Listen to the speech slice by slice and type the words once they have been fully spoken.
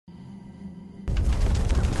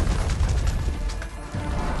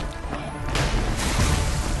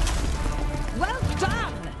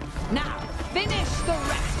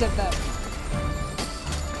rest of them.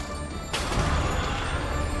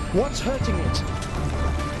 What's hurting it?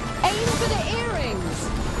 Aim for the earrings!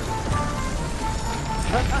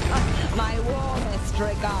 My warmest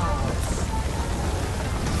regards.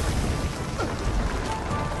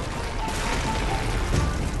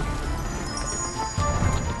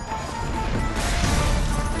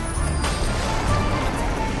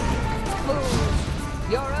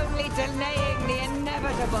 Fools, you're only delaying the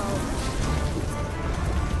inevitable.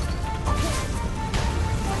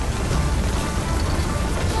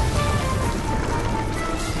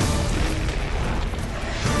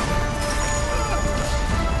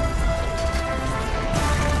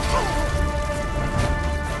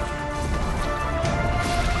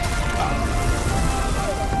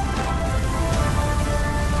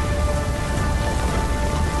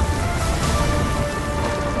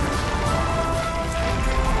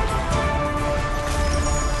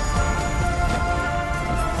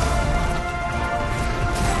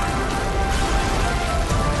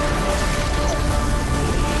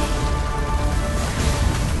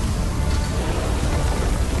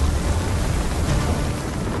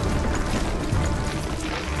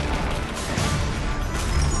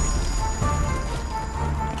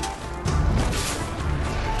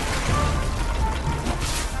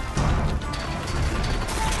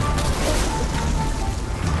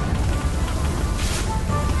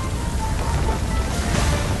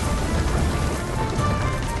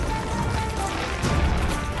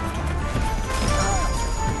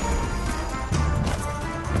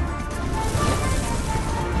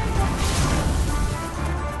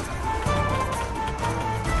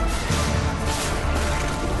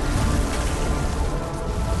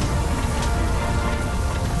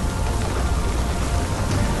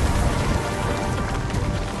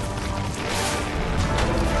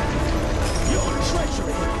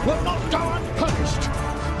 Will not go unpunished.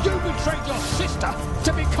 You betrayed your sister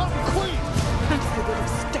to become queen. And I would have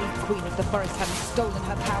stayed queen if the forest hadn't stolen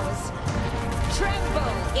her powers.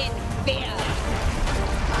 Tremble in fear!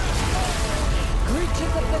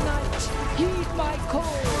 Creatures of the night, heed my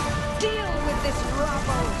call. Deal with this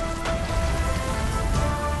rabble.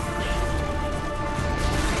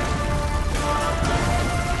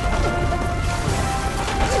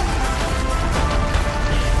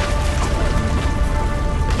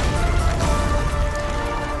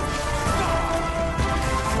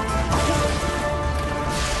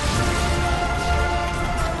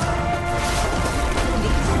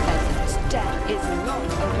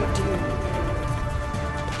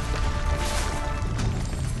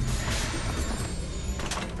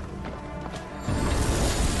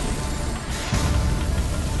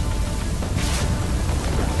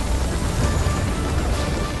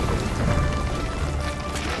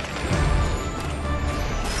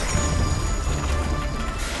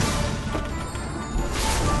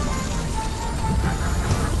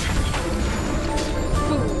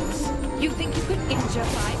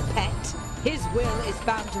 His will is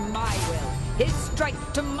bound to my will, his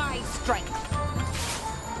strength to my strength.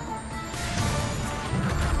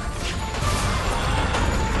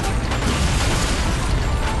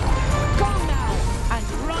 Go now, and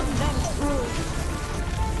run them through.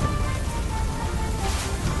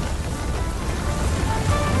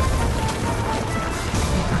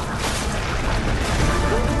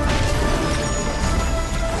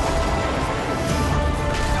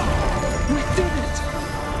 We did it!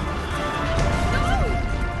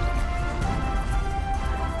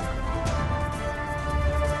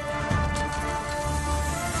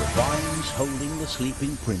 Vines holding the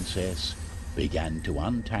sleeping princess began to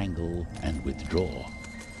untangle and withdraw.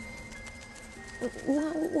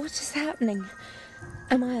 What is happening?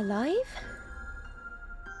 Am I alive?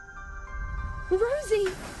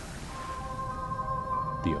 Rosie!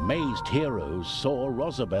 The amazed heroes saw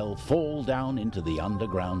Rosabelle fall down into the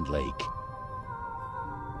underground lake.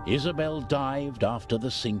 Isabel dived after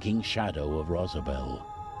the sinking shadow of Rosabelle.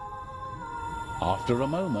 After a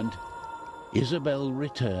moment, Isabel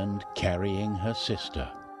returned carrying her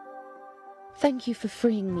sister. Thank you for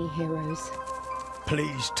freeing me, heroes.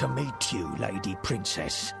 Pleased to meet you, Lady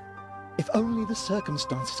Princess. If only the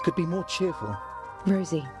circumstances could be more cheerful.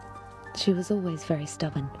 Rosie, she was always very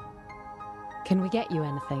stubborn. Can we get you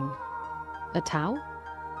anything? A towel?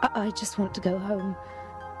 I just want to go home.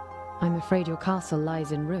 I'm afraid your castle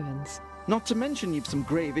lies in ruins. Not to mention you've some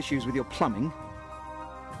grave issues with your plumbing.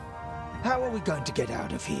 How are we going to get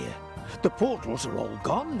out of here? The portals are all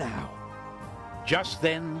gone now. Just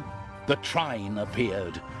then, the Trine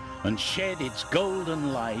appeared and shed its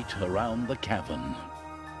golden light around the cavern.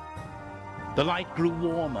 The light grew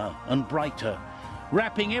warmer and brighter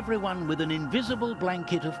wrapping everyone with an invisible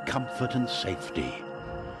blanket of comfort and safety.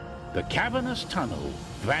 The cavernous tunnel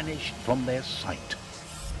vanished from their sight.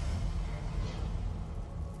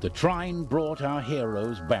 The Trine brought our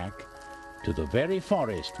heroes back to the very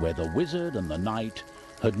forest where the wizard and the knight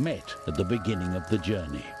had met at the beginning of the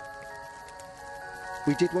journey.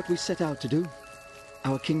 We did what we set out to do.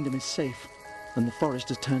 Our kingdom is safe, and the forest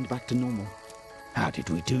has turned back to normal. How did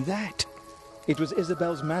we do that? It was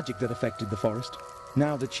Isabel's magic that affected the forest.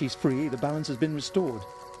 Now that she's free, the balance has been restored.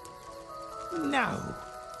 No.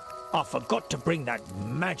 I forgot to bring that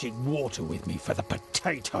magic water with me for the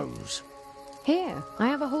potatoes. Here, I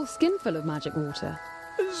have a whole skinful of magic water.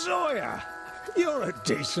 Zoya, you're a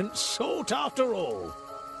decent sort after all.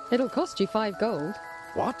 It'll cost you 5 gold.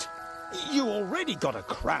 What? You already got a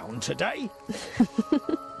crown today?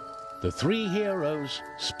 The 3 heroes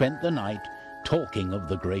spent the night talking of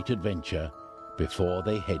the great adventure before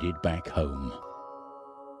they headed back home.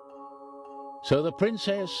 So the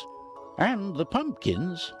princess and the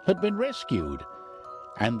pumpkins had been rescued,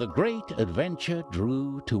 and the great adventure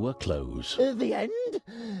drew to a close. The end?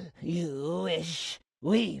 You wish.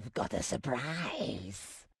 We've got a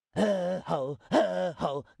surprise. Ho,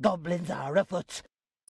 goblins are afoot.